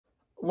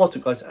What's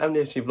up guys, I'm the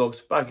SG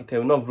Vlogs, back into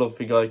another vlog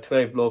for you guys.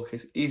 Today's vlog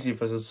is Eastleigh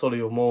versus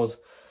Solihull Moors.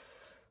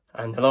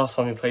 And the last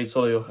time we played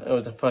Solihull, it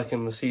was the first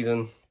game of the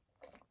season.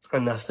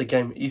 And that's the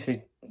game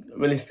Eastleigh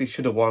realistically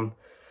should have won.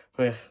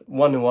 We're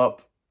 1-0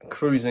 up,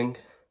 cruising.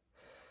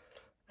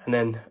 And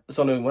then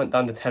Solihull went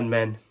down to 10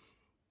 men.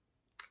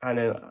 And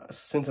then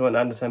since they went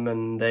down to 10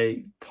 men,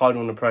 they piled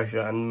on the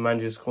pressure and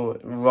managed to score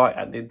right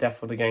at the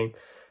death of the game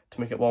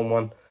to make it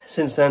 1-1.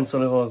 Since then,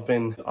 Solihull has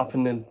been up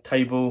in the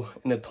table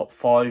in the top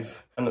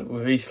 5, and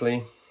with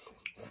Eastleigh,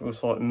 it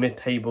was like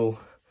mid-table,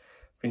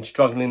 been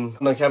struggling.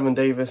 Like Kevin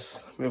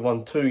Davis, we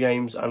won 2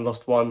 games and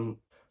lost 1.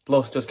 The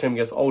loss just came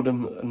against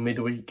Oldham in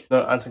midweek.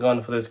 No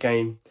Antigana for this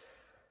game.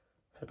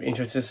 It'd be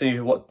interesting to see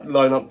what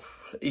lineup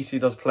Eastleigh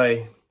does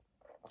play,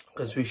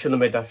 because we should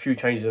have made a few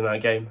changes in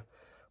that game,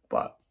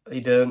 but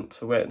he didn't.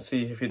 So wait and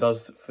see if he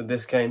does for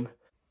this game.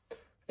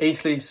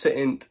 Eastleigh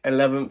sitting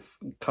 11th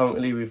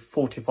currently with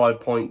 45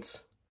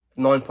 points,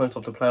 9 points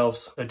off the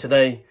playoffs. So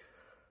today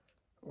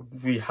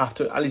we have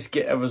to at least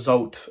get a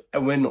result,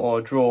 a win or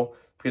a draw,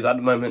 because at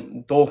the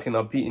moment Dorking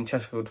are beating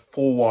Chesterfield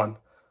 4-1,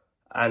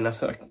 and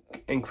that's an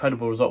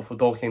incredible result for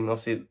Dorking.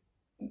 Obviously,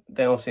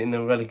 they're obviously in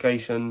the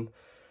relegation,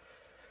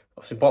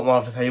 obviously bottom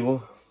half of the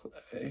table.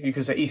 You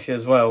could say Eastleigh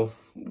as well,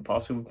 but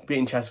obviously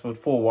beating Chesterfield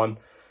 4-1,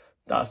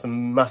 that's a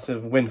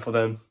massive win for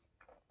them.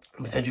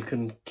 Potentially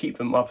can keep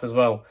them up as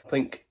well.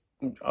 I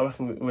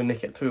reckon we'll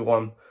nick it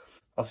 2-1.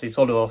 Obviously,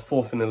 Solihull are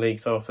 4th in the league,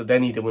 so they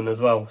need to win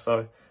as well.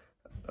 So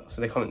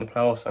they come in the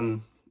playoffs,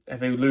 and if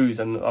they lose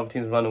and other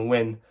teams run and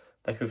win,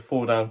 they could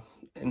fall down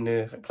in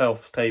the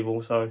playoff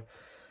table. So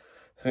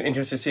it's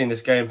interesting to see in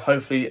this game.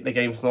 Hopefully, the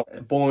game's not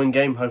a boring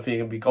game. Hopefully,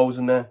 there can be goals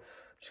in there.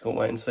 Just gotta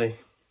wait and see.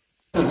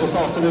 This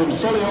afternoon,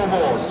 Solihull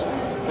Moors.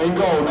 In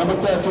goal, number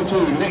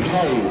 32, Nick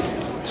Hayes.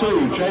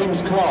 2,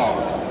 James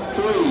Clark.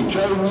 3,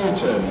 Joe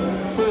Newton.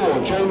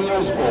 4, Jamie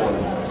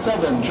Osborne.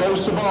 7, Joe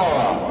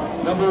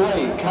Sabara. Number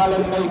 8,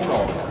 Callum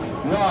Maycock.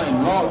 9,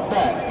 Mark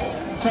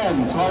Beck.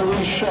 10,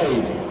 Tyrese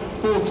Shade.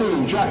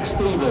 14, Jack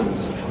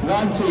Stevens.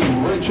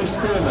 19, Richard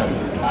Stearman.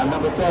 And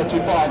number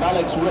 35,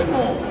 Alex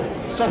Whitmore.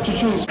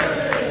 Substitutes.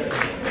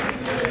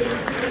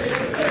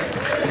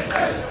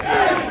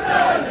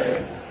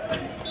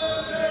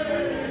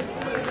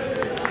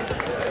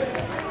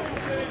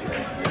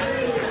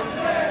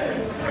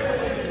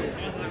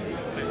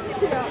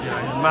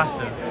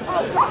 Massive.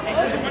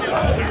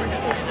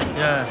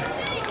 Yeah.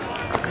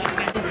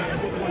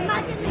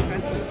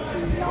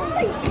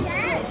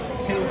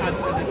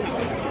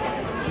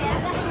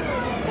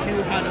 Who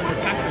had an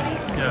attacker?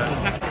 Yeah.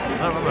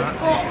 I remember that.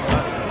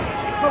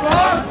 Come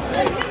on!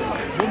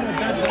 When my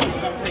dad goes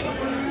that big,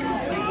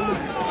 he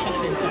always used to cut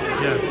into it.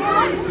 Yeah.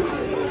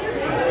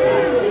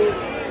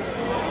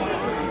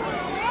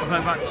 I'll go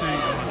back to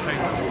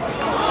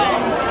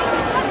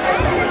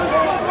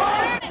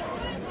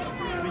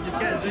We just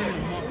get a zoom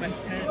on Mark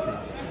Beck's hair,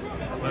 please.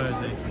 Where is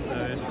he?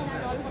 There he is.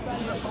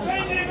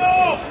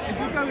 If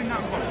you go in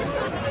that hole,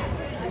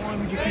 why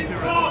would you keep it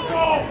around?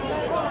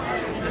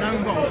 An own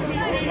goal from the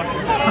back of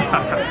the goal.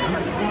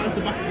 Right at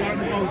the back of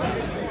the goal.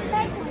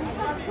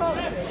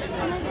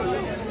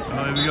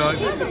 Oh, here we go.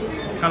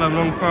 Callum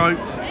long throw.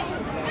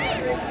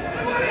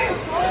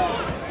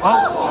 Oh!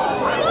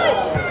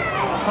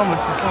 Someone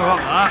should throw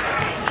up that.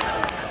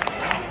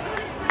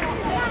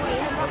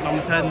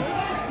 Number 10's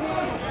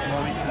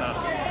more reaching that.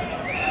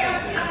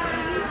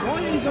 Why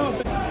is our...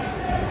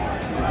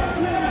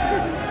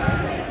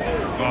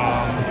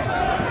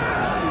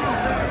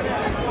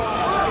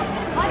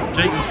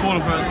 Jake was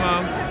calling for it as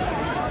well.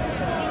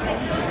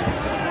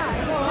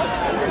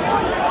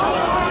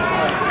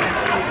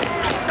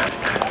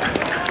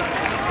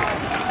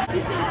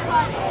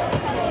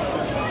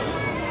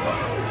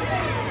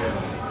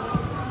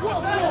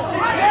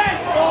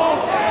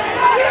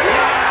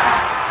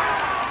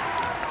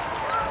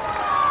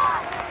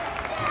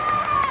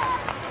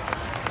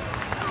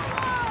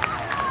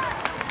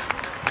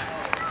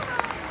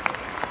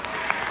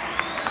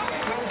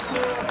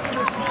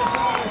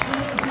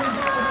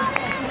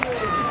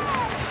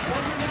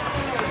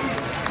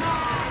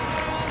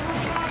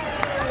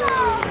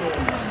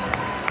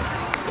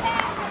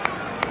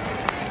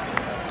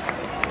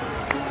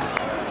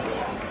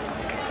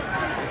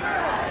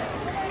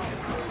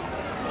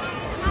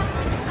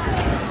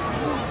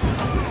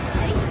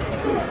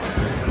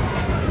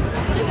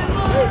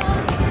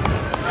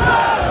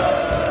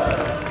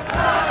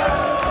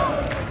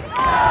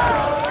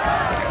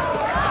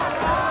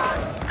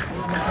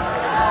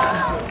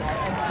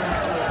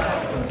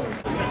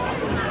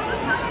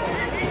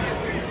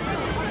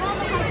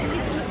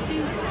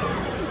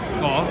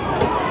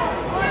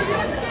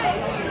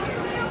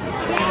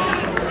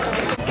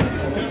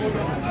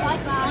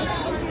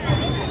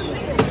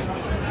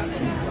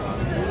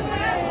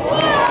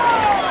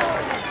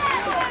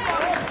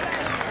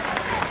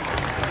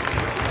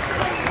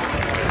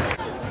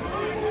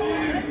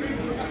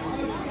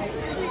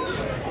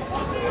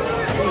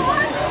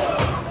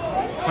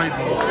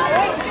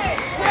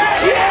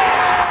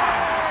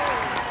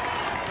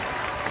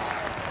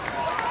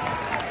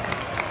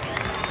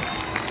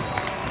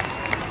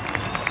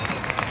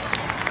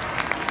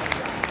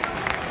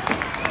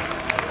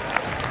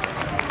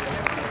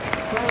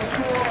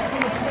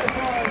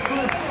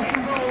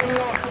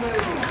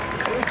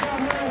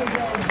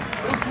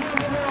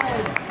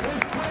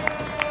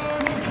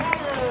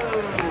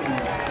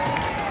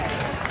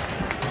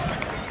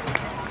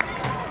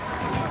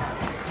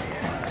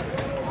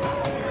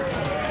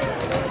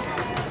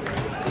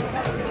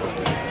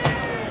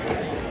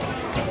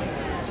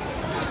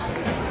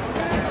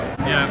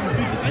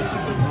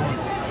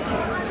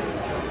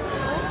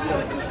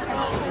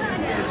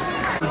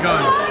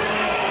 go.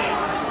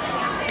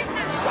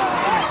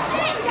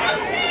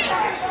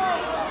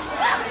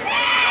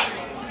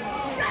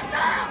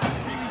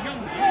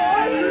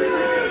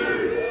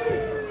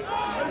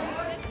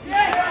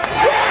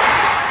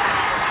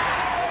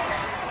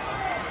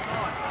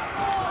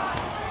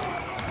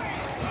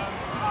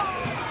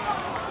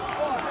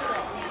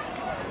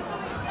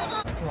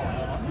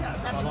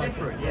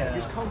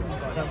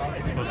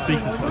 Well, speaking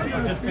for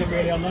I've just been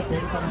really unlucky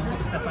every time I sort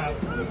of step out,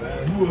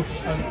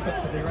 whoosh,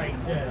 unexpectedly rain.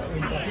 Yeah,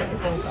 when you got to get the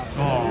ball back.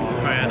 oh,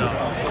 great head up.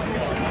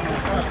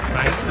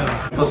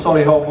 Thanks. For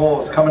Solihull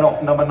Moors, coming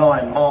off number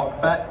 9,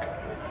 Mark Beck.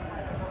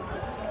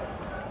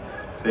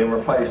 Being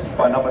replaced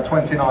by number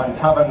 29,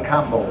 Tavern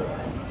Campbell.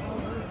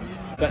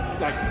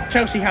 But like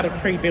Chelsea had a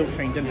pre-built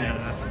thing, didn't they?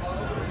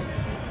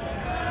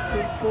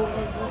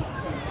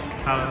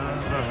 Callum,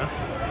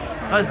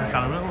 that's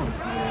McCallum, that was.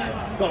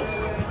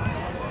 Well,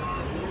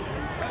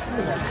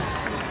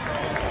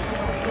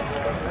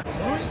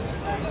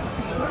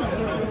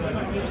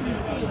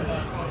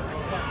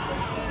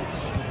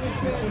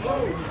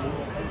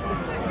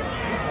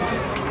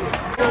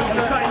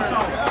 cut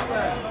inside.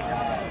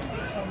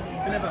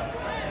 Deliver.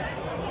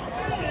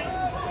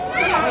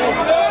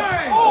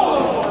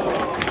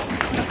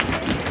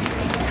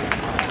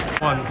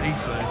 One,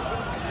 Eastleigh.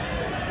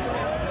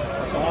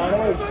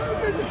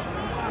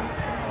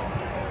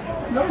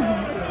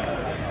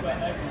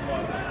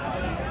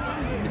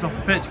 He's off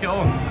the pitch, get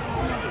on.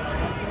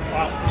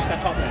 Wow,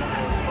 step up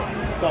there.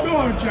 Go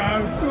on,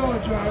 Joe. Go on,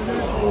 Joe.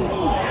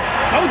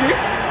 Told you.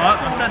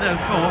 I said they'll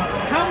score.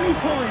 How many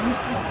times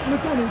does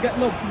McDonald get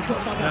lobbed from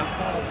shots like that?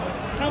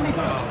 How many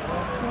times?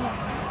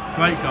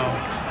 Great goal.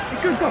 A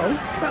good goal,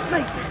 but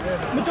mate,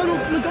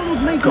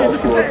 McDonald's making Goal it look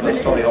scorer better for than it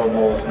is. Solihull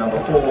Moors, number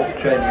 4,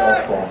 Jamie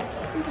Osborne.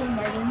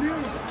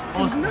 It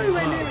was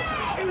nowhere near it.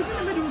 It was in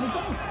the middle of the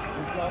goal.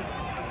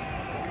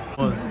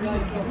 Was.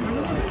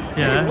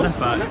 Yeah, left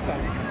back.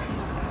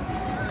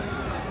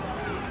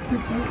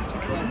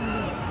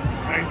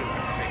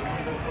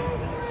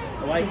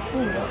 Away.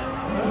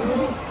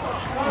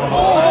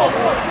 Oh.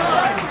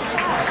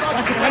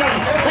 That's a penalty.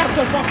 That's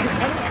a fucking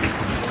penalty.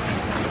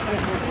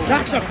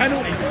 That's a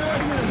penalty.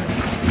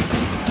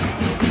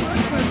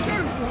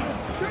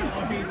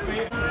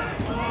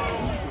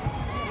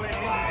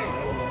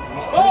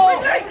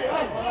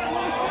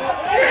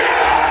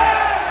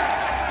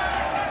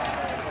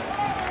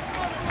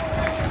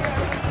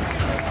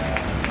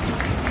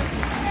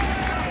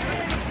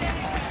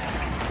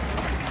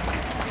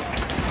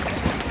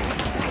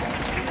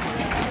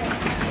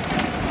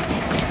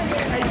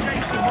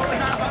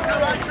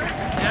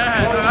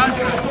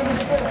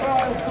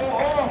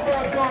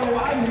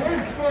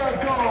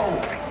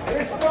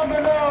 It's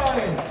number 9,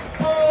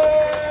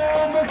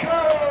 Paul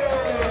McCallum.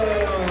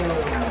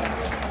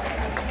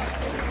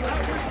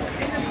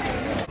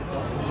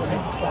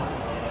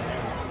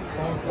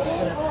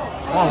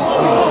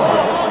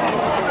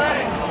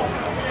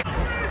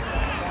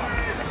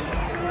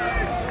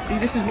 See,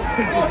 this is what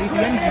Prince is. He's the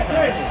energy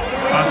player.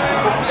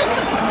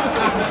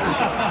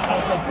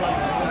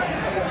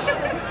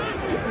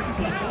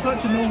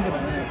 Such a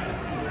normal.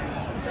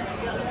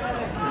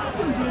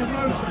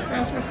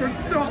 I couldn't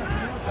stop.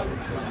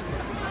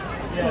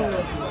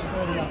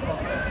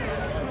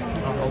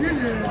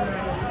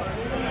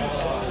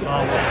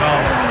 Oh, what a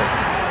goal.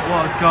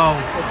 What a goal.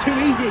 They're too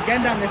easy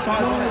again down this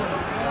side.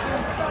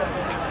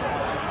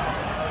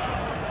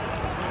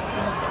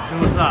 Who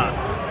was that?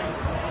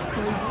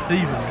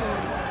 Stevens.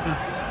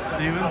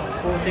 Stevens?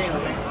 14, I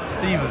think.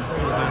 Stevens was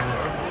doing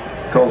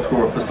this. Goal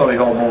scorer for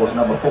Solihull Moors,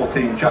 number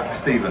 14, Jack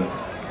Stevens.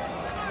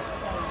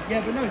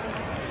 Yeah, but no.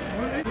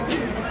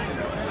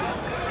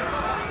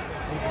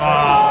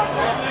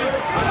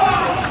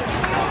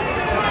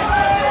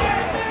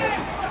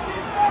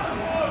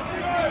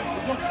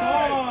 It's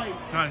offside.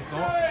 No, it's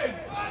not.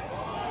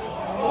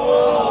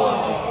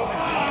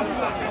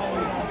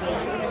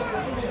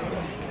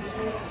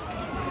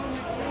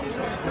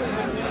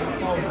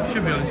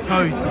 Should be on his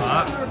toes for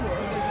that.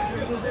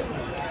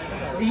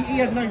 He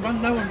had no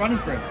one running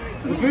for him.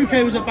 The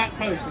bouquet was at back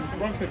post and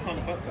Brunswick kind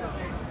of fucked it.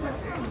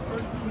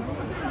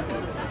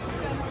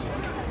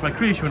 Like,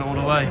 Creech went all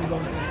the way.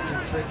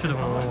 Should have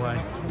went all the way.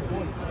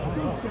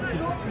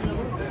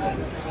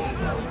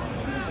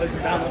 Close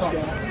it down, let's go.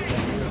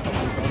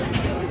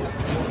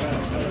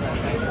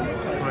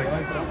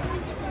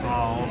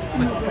 Oh,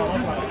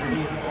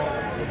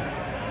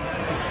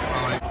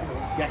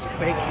 Yes,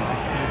 Quakes.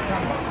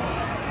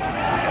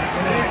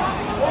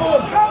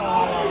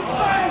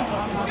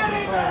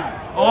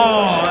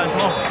 oh,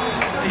 that's off.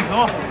 He's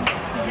off.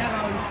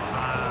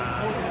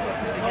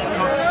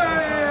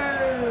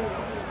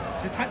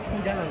 It's a tactical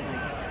yellow.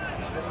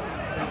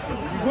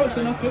 You've watched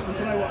enough football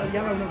to know what a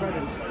yellow and a red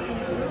is.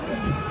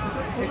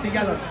 It's a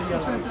yellow, it's a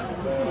yellow.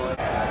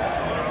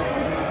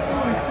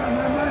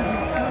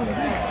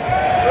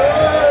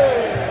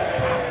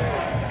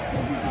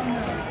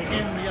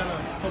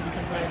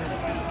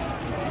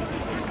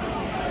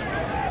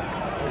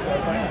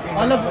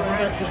 I love when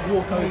refs just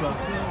walk over,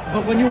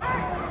 but when you're...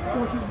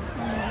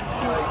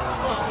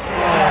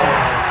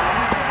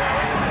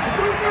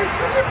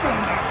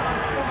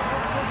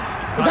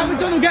 Is that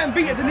McDonald getting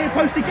beat at the near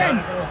post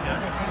again?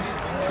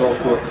 Goal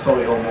scorer for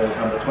Solihull Moors,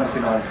 number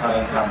 29,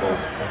 Talon Campbell.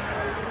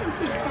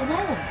 Just come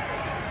on.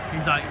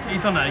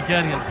 He's done that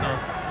again against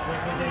us.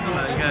 He's done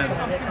that again.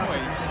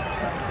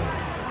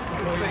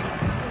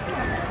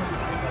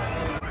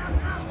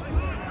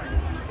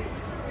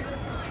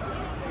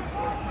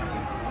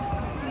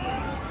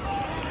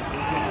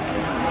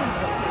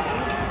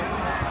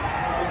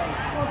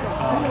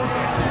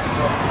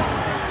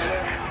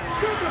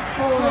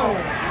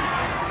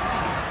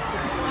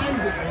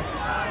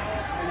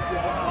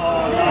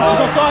 He's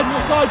offside, he's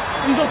offside,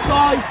 he's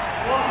offside!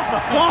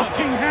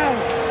 Fucking hell!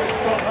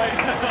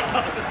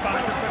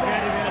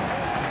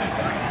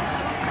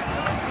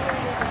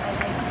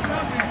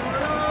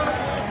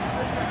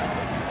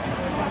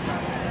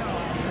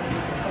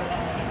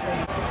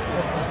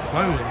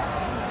 Holy.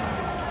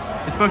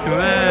 It's booking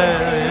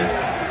there he is.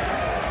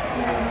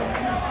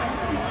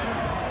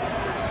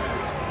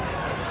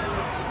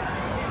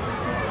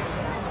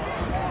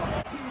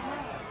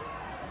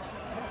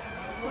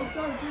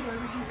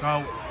 Go,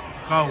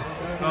 go,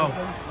 go,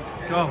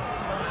 go,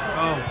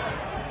 go,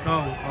 go.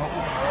 Oh.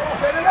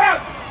 Get it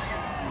out!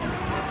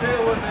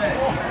 Deal with it.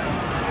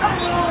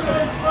 Come on,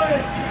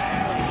 Eastleigh!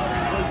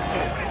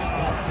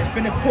 It's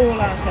been a poor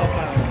last half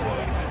hour.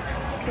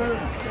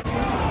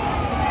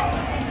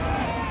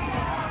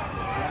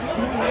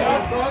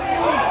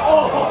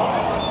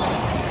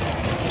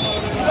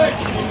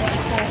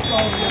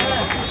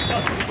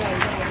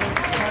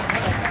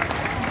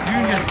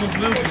 Union was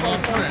moving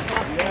last minute.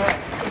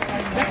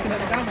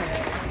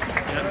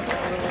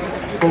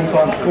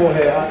 Full-time score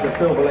here at the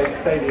Silver Lake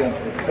Stadium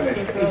is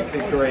finished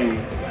Eastleigh 3,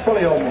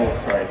 Solihull Moors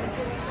 3.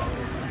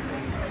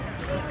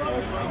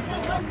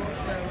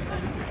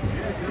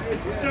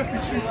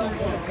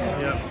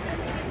 Yeah.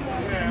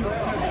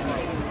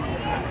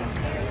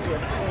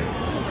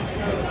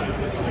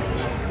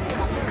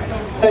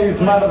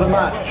 Today's man of the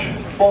match,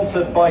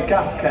 sponsored by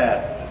Gas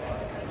Care,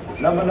 is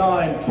number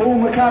 9, Paul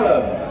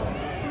McCallum.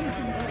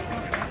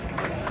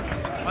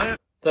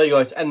 There you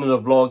guys, end of the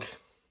vlog.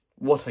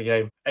 What a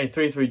game. A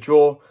 3-3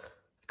 draw.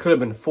 Could have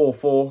been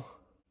 4-4.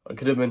 It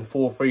could have been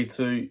 4-3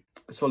 to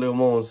Solihull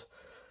Moors.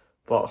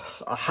 But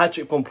a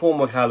hat-trick from Paul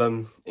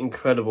McCallum.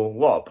 Incredible.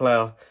 What a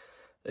player.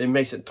 It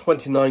makes it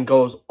 29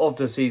 goals of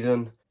the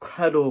season.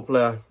 Incredible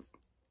player.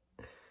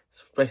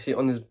 Especially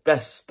on his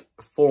best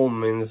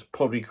form in his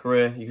probably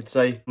career, you could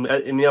say.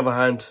 In the other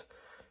hand,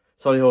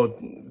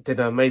 Solihull did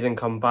an amazing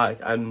comeback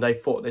and they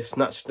thought they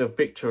snatched the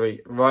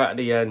victory right at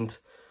the end.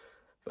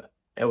 But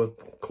it was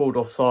called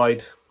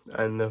offside.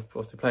 And of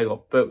course the play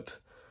got booked.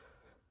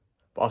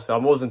 But obviously I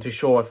wasn't too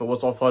sure if it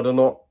was offside or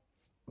not.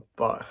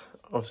 But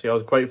obviously I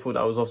was grateful that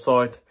I was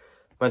offside.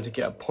 Managed to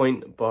get a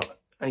point. But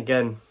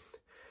again,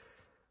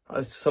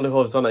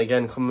 Solihull have done it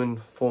again, coming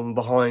from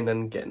behind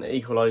and getting the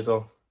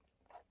equaliser.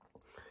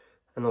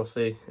 And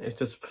obviously it's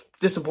just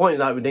disappointing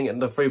that we didn't get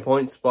the 3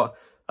 points. But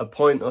a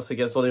point also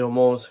against Solihull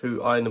Moors,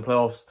 who are in the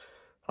playoffs.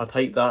 I'll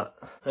take that.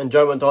 And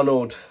Joe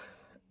McDonald,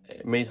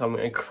 it made some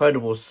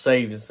incredible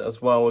saves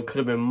as well. It could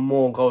have been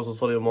more goals on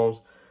Solihull Moors,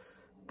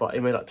 but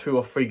he made like 2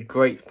 or 3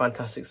 great,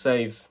 fantastic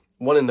saves.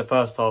 One in the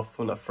first half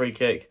from that free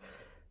kick,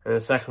 and in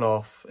the second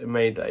half, it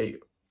made a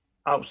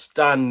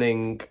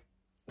outstanding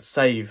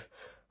save.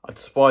 I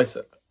despise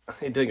it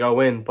didn't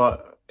go in,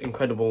 but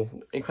incredible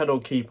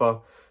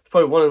keeper. He's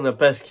probably one of the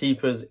best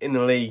keepers in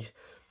the league,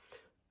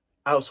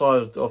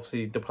 outside of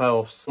obviously the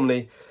playoffs.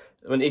 Normally,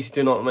 when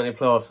Eastleigh do not make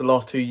the playoffs, the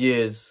last 2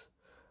 years,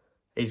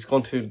 he's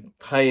gone to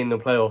play in the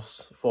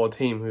playoffs for a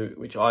team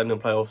which are in the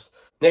playoffs.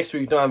 Next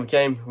week we don't have a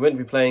game. We're going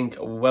to be playing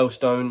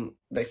Wellstone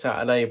next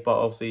Saturday, but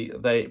obviously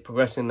they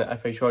progress in the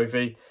FA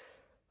Trophy.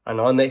 And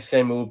our next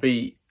game will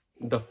be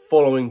the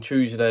following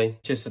Tuesday,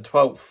 which is the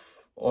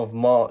 12th of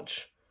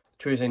March,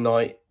 Tuesday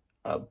night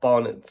at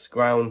Barnet's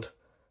ground.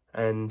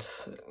 And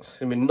it's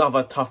going to be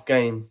another tough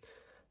game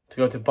to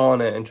go to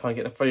Barnet and try and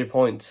get the 3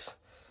 points.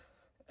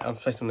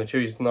 Especially on the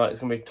Tuesday night, it's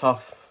going to be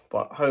tough,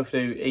 but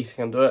hopefully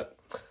Eastleigh can do it.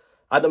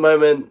 At the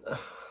moment,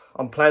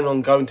 I'm planning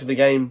on going to the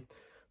game,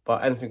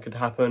 but anything could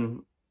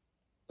happen.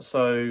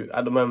 So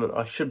at the moment,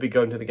 I should be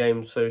going to the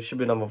game, so there should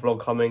be another vlog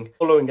coming. The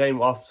following game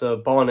after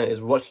Barnet is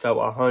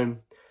Rochdale at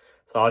home,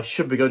 so I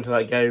should be going to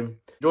that game.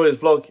 Enjoy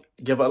this vlog,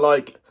 give it a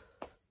like,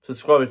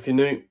 subscribe if you're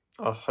new.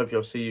 I hope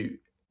I'll see you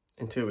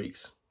in 2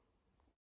 weeks.